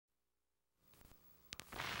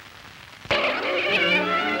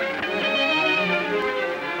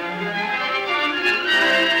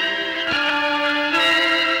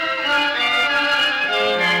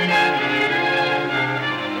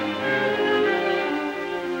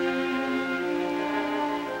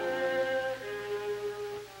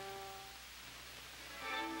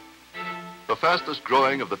The fastest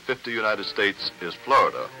growing of the 50 United States is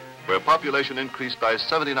Florida, where population increased by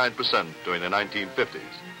 79% during the 1950s.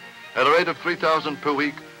 At a rate of 3,000 per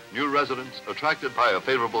week, new residents, attracted by a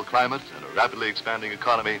favorable climate and a rapidly expanding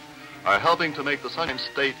economy, are helping to make the Sunshine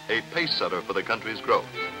State a pace setter for the country's growth.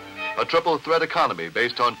 A triple threat economy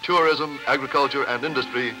based on tourism, agriculture, and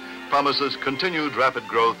industry promises continued rapid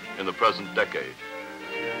growth in the present decade.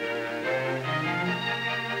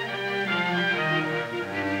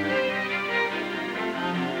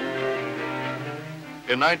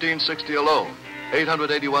 In 1960 alone,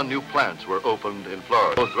 881 new plants were opened in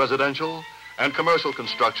Florida. Both residential and commercial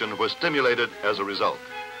construction were stimulated as a result.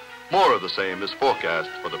 More of the same is forecast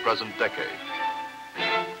for the present decade.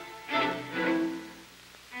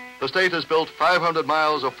 The state has built 500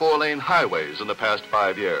 miles of four-lane highways in the past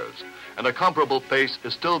 5 years, and a comparable pace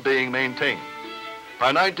is still being maintained.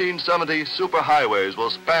 By 1970, superhighways will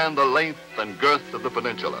span the length and girth of the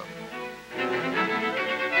peninsula.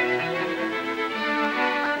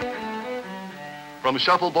 From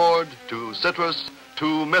shuffleboard to citrus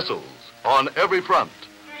to missiles, on every front,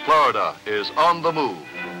 Florida is on the move.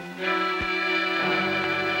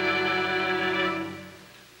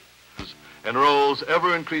 Enrolls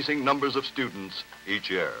ever-increasing numbers of students each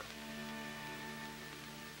year.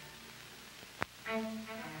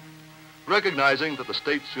 Recognizing that the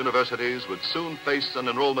state's universities would soon face an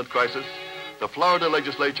enrollment crisis, the Florida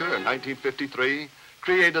legislature in 1953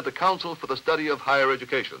 created the Council for the Study of Higher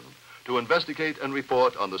Education to investigate and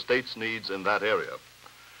report on the state's needs in that area.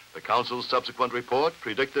 The Council's subsequent report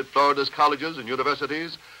predicted Florida's colleges and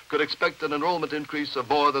universities could expect an enrollment increase of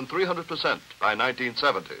more than 300% by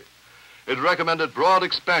 1970. It recommended broad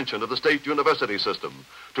expansion of the state university system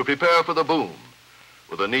to prepare for the boom.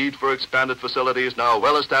 With a need for expanded facilities now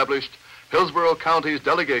well established, Hillsborough County's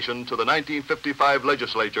delegation to the 1955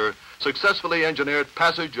 legislature successfully engineered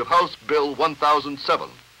passage of House Bill 1007,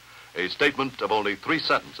 a statement of only 3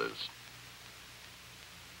 sentences.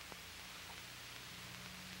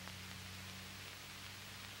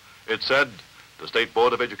 It said, the State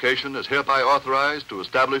Board of Education is hereby authorized to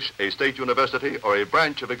establish a state university or a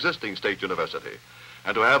branch of existing state university,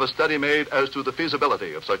 and to have a study made as to the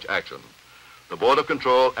feasibility of such action. The Board of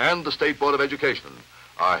Control and the State Board of Education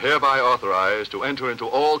are hereby authorized to enter into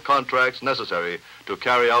all contracts necessary to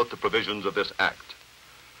carry out the provisions of this act.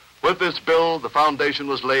 With this bill, the foundation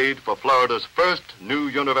was laid for Florida's first new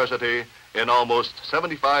university in almost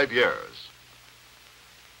 75 years.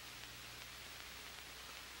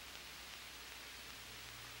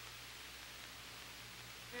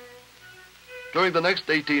 During the next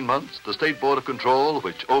 18 months, the State Board of Control,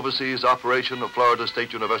 which oversees operation of Florida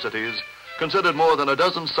state universities, considered more than a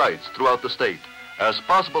dozen sites throughout the state as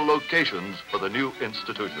possible locations for the new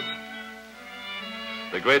institution.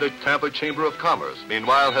 The Greater Tampa Chamber of Commerce,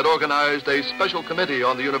 meanwhile, had organized a special committee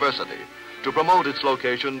on the university to promote its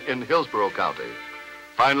location in Hillsborough County.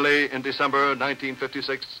 Finally, in December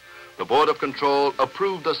 1956, the Board of Control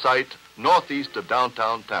approved a site northeast of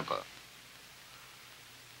downtown Tampa.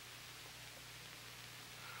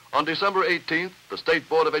 On December 18th, the State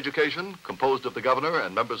Board of Education, composed of the governor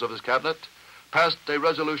and members of his cabinet, passed a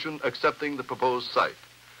resolution accepting the proposed site.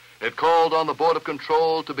 It called on the Board of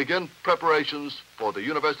Control to begin preparations for the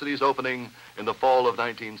university's opening in the fall of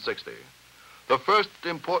 1960. The first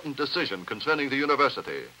important decision concerning the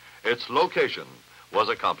university, its location, was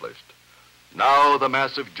accomplished. Now the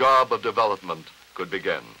massive job of development could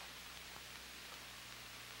begin.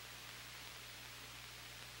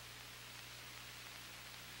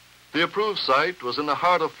 The approved site was in the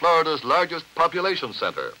heart of Florida's largest population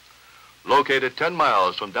center. Located 10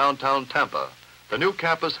 miles from downtown Tampa, the new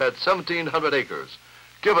campus had 1,700 acres,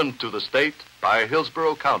 given to the state by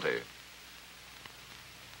Hillsborough County.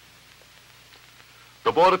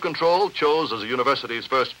 The Board of Control chose as the university's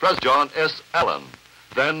first president John S. Allen.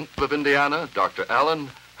 Then of Indiana, Dr. Allen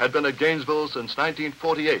had been at Gainesville since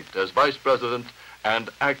 1948 as vice president and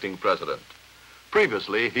acting president.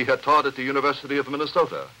 Previously, he had taught at the University of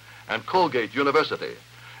Minnesota and Colgate University,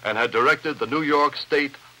 and had directed the New York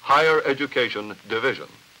State Higher Education Division.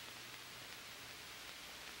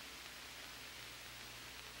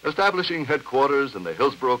 Establishing headquarters in the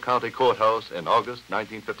Hillsborough County Courthouse in August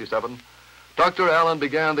 1957, Dr. Allen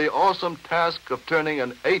began the awesome task of turning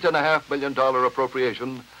an $8.5 million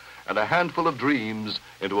appropriation and a handful of dreams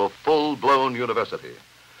into a full-blown university.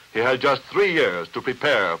 He had just 3 years to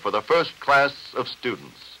prepare for the first class of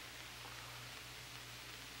students.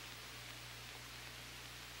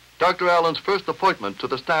 Dr. Allen's first appointment to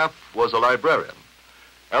the staff was a librarian.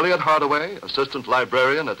 Elliot Hardaway, assistant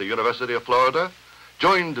librarian at the University of Florida,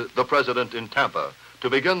 joined the president in Tampa to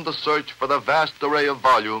begin the search for the vast array of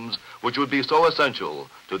volumes which would be so essential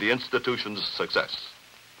to the institution's success.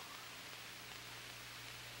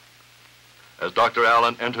 As Dr.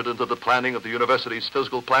 Allen entered into the planning of the university's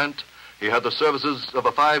physical plant, he had the services of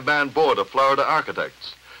a 5-man board of Florida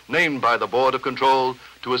architects, named by the Board of Control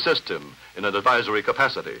to assist him in an advisory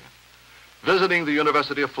capacity. Visiting the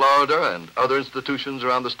University of Florida and other institutions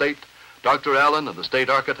around the state, Dr. Allen and the state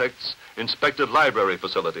architects inspected library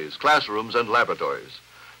facilities, classrooms, and laboratories.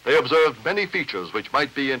 They observed many features which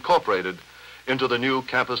might be incorporated into the new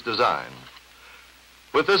campus design.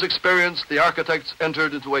 With this experience, the architects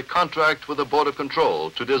entered into a contract with the Board of Control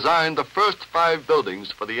to design the first 5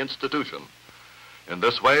 buildings for the institution. In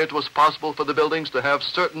this way, it was possible for the buildings to have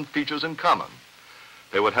certain features in common.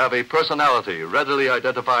 They would have a personality readily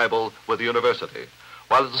identifiable with the university,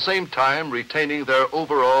 while at the same time retaining their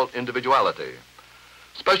overall individuality.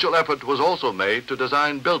 Special effort was also made to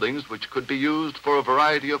design buildings which could be used for a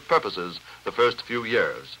variety of purposes the first few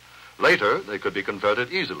years. Later, they could be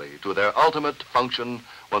converted easily to their ultimate function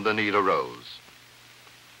when the need arose.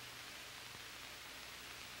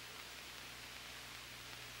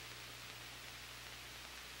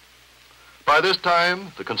 By this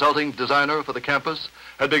time, the consulting designer for the campus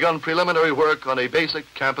had begun preliminary work on a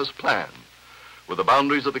basic campus plan. With the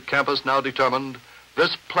boundaries of the campus now determined,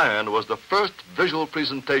 this plan was the first visual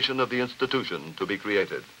presentation of the institution to be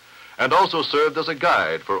created, and also served as a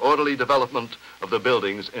guide for orderly development of the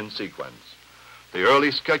buildings in sequence. The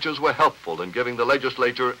early sketches were helpful in giving the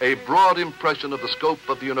legislature a broad impression of the scope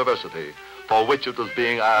of the university for which it was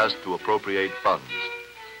being asked to appropriate funds.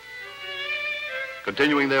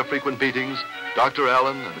 Continuing their frequent meetings, Dr.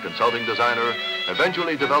 Allen and the consulting designer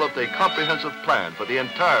eventually developed a comprehensive plan for the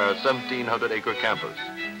entire 1,700-acre campus.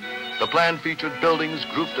 The plan featured buildings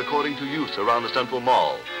grouped according to use around the central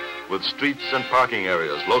mall, with streets and parking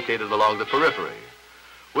areas located along the periphery.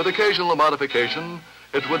 With occasional modification,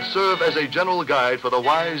 it would serve as a general guide for the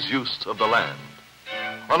wise use of the land.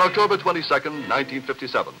 On October 22nd,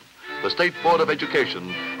 1957, the State Board of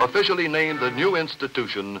Education officially named the new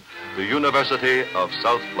institution the University of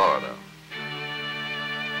South Florida.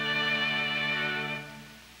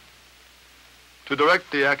 To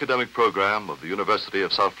direct the academic program of the University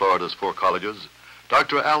of South Florida's 4 colleges,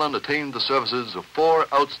 Dr. Allen attained the services of 4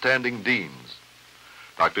 outstanding deans.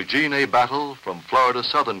 Dr. Gene A. Battle from Florida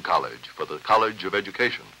Southern College for the College of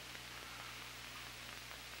Education.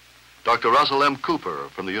 Dr. Russell M. Cooper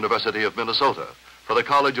from the University of Minnesota for the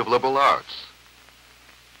College of Liberal Arts.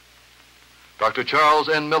 Dr. Charles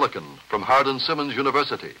N. Milliken from Hardin-Simmons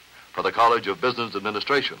University for the College of Business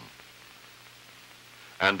Administration.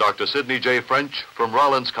 And Dr. Sidney J. French from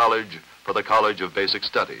Rollins College for the College of Basic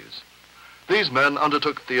Studies. These men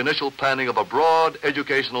undertook the initial planning of a broad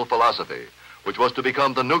educational philosophy, which was to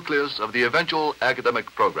become the nucleus of the eventual academic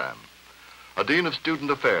program. A Dean of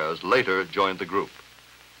Student Affairs later joined the group.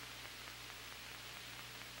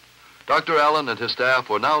 Dr. Allen and his staff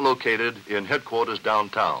were now located in headquarters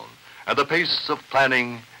downtown, and the pace of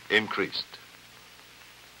planning increased.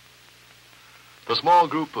 The small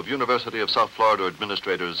group of University of South Florida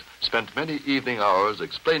administrators spent many evening hours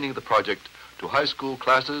explaining the project to high school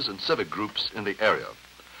classes and civic groups in the area.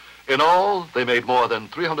 In all, they made more than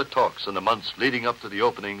 300 talks in the months leading up to the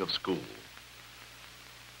opening of school.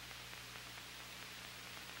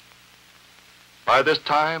 By this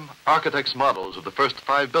time, architects' models of the first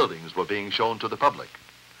 5 buildings were being shown to the public.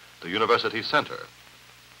 The University Center,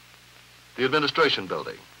 the Administration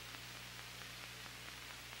Building,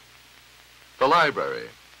 the library,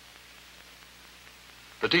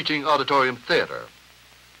 the Teaching Auditorium Theater,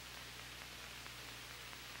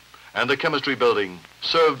 and the Chemistry Building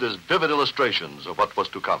served as vivid illustrations of what was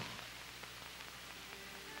to come.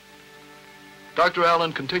 Dr.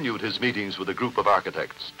 Allen continued his meetings with a group of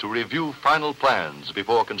architects to review final plans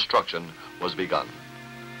before construction was begun.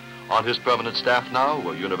 On his permanent staff now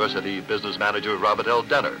were University Business Manager Robert L.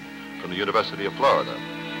 Denner from the University of Florida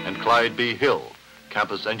and Clyde B. Hill,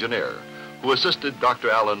 campus engineer, who assisted Dr.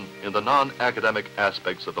 Allen in the non-academic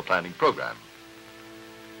aspects of the planning program.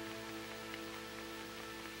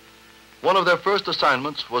 One of their first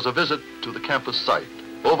assignments was a visit to the campus site,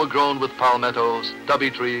 overgrown with palmettos,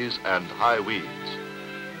 stubby trees, and high weeds.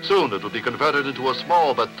 Soon it would be converted into a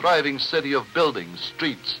small but thriving city of buildings,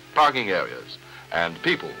 streets, parking areas, and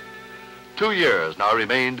people. 2 years now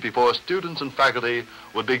remained before students and faculty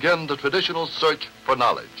would begin the traditional search for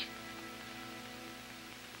knowledge.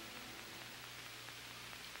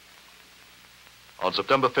 On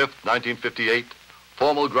September 5th, 1958,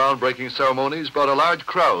 formal groundbreaking ceremonies brought a large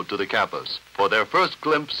crowd to the campus for their first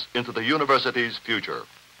glimpse into the university's future.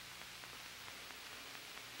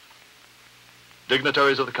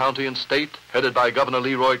 Dignitaries of the county and state, headed by Governor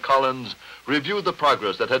Leroy Collins, reviewed the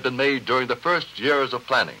progress that had been made during the first years of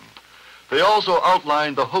planning. They also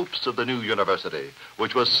outlined the hopes of the new university,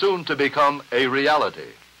 which was soon to become a reality.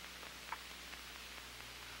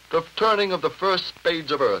 The turning of the first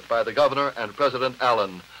spades of earth by the governor and President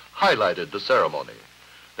Allen highlighted the ceremony.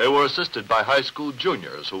 They were assisted by high school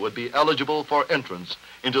juniors who would be eligible for entrance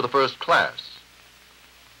into the first class.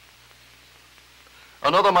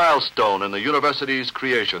 Another milestone in the university's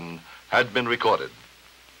creation had been recorded.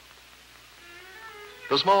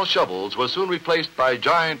 The small shovels were soon replaced by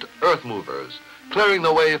giant earth movers, clearing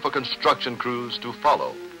the way for construction crews to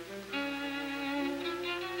follow.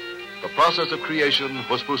 The process of creation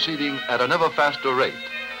was proceeding at an ever faster rate,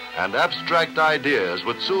 and abstract ideas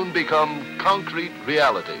would soon become concrete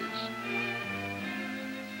realities.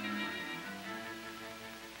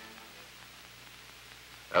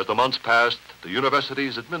 As the months passed, the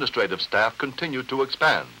university's administrative staff continued to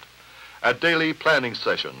expand. At daily planning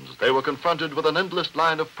sessions, they were confronted with an endless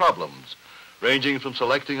line of problems, ranging from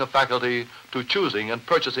selecting a faculty to choosing and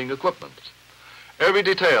purchasing equipment. Every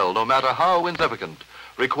detail, no matter how insignificant,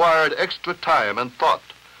 required extra time and thought,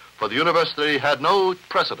 for the university had no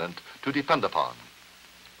precedent to depend upon.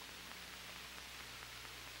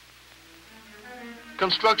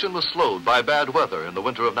 Construction was slowed by bad weather in the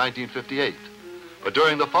winter of 1958. But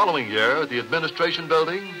during the following year, the administration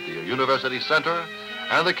building, the university center,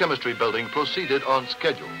 and the chemistry building proceeded on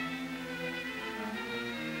schedule.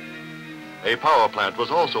 A power plant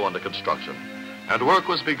was also under construction, and work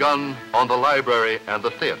was begun on the library and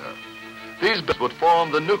the theater. These buildings would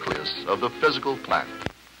form the nucleus of the physical plant.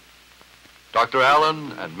 Dr.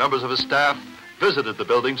 Allen and members of his staff visited the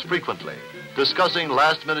buildings frequently, discussing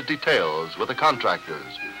last-minute details with the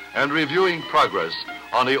contractors and reviewing progress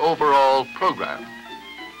on the overall program.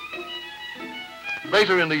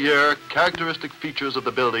 Later in the year, characteristic features of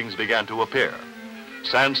the buildings began to appear.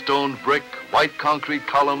 Sandstone brick, white concrete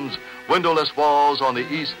columns, windowless walls on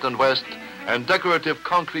the east and west, and decorative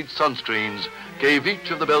concrete sunscreens gave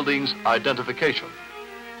each of the buildings identification.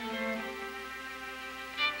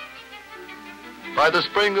 By the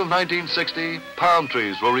spring of 1960, palm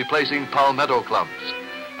trees were replacing palmetto clumps,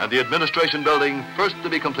 and the administration building, first to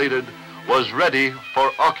be completed, was ready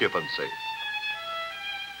for occupancy.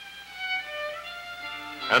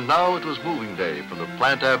 And now it was moving day from the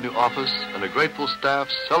Plant Avenue office, and a grateful staff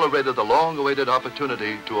celebrated the long-awaited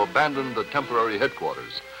opportunity to abandon the temporary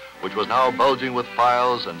headquarters, which was now bulging with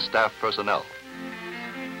files and staff personnel.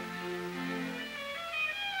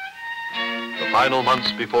 The final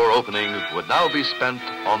months before opening would now be spent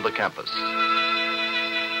on the campus.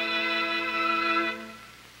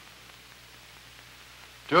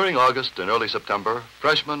 During August and early September,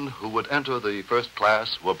 freshmen who would enter the first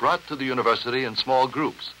class were brought to the university in small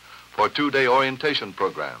groups for two-day orientation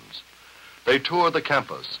programs. They toured the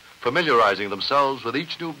campus, familiarizing themselves with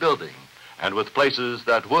each new building and with places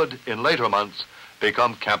that would, in later months,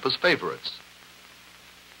 become campus favorites.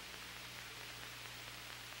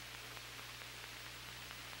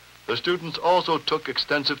 The students also took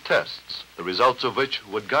extensive tests, the results of which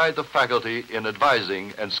would guide the faculty in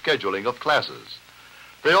advising and scheduling of classes.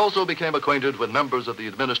 They also became acquainted with members of the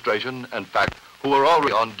administration and faculty who were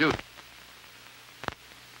already on duty.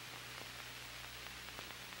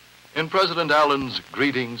 In President Allen's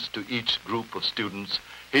greetings to each group of students,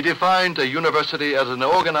 he defined a university as an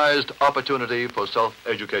organized opportunity for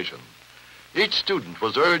self-education. Each student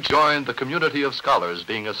was urged to join the community of scholars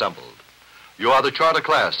being assembled. You are the charter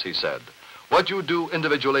class, he said. What you do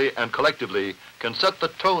individually and collectively can set the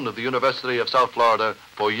tone of the University of South Florida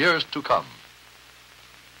for years to come.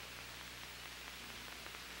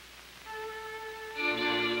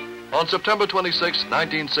 On September 26,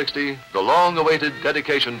 1960, the long-awaited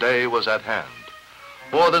dedication day was at hand.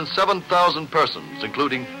 More than 7,000 persons,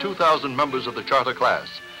 including 2,000 members of the charter class,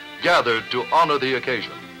 gathered to honor the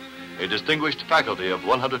occasion. A distinguished faculty of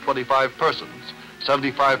 125 persons,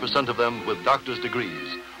 75% of them with doctor's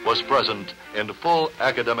degrees, was present in full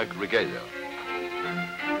academic regalia.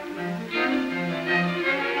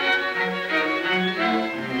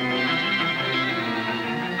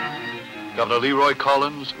 Governor Leroy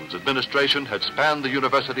Collins, whose administration had spanned the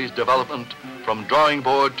university's development from drawing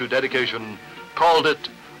board to dedication, called it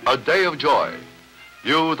a day of joy.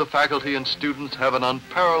 You, the faculty and students, have an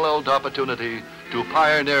unparalleled opportunity to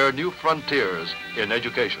pioneer new frontiers in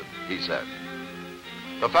education, he said.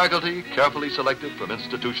 The faculty, carefully selected from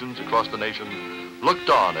institutions across the nation, looked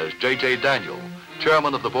on as J.J. Daniel,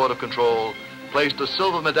 chairman of the Board of Control, placed a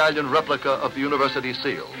silver medallion replica of the university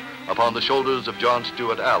seal upon the shoulders of John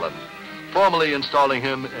Stuart Allen, formally installing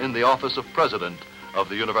him in the office of president of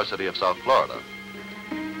the University of South Florida.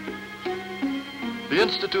 The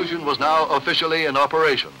institution was now officially in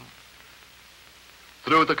operation.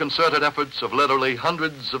 Through the concerted efforts of literally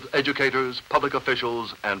hundreds of educators, public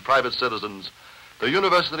officials, and private citizens, the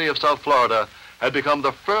University of South Florida had become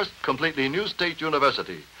the first completely new state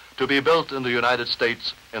university to be built in the United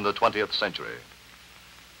States in the 20th century.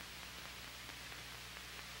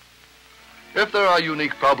 If there are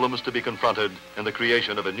unique problems to be confronted in the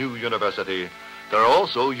creation of a new university, there are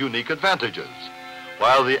also unique advantages.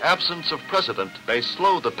 While the absence of precedent may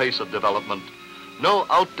slow the pace of development, no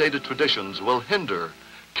outdated traditions will hinder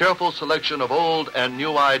careful selection of old and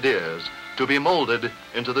new ideas to be molded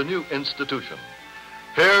into the new institution.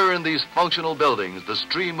 Here in these functional buildings, the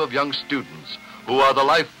stream of young students, who are the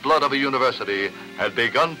lifeblood of a university, had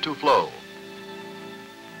begun to flow.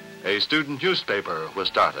 A student newspaper was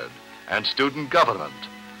started, and student government,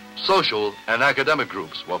 social and academic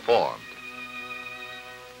groups were formed.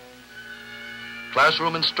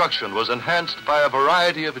 Classroom instruction was enhanced by a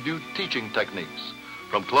variety of new teaching techniques,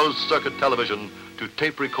 from closed-circuit television to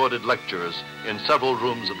tape-recorded lectures in several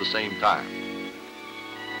rooms at the same time.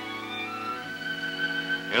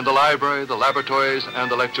 In the library, the laboratories,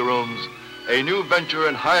 and the lecture rooms, a new venture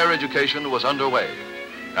in higher education was underway.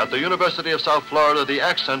 At the University of South Florida, the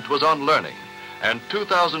accent was on learning, and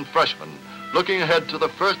 2,000 freshmen, looking ahead to the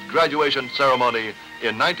first graduation ceremony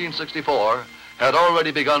in 1964, had already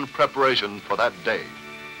begun preparation for that day.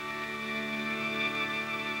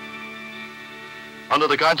 Under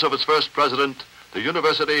the guidance of its first president, the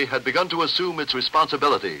university had begun to assume its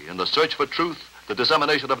responsibility in the search for truth, the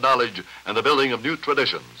dissemination of knowledge, and the building of new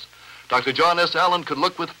traditions. Dr. John S. Allen could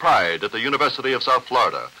look with pride at the University of South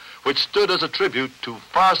Florida, which stood as a tribute to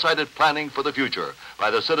far-sighted planning for the future by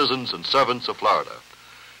the citizens and servants of Florida.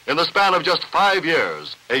 In the span of just 5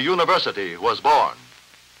 years, a university was born.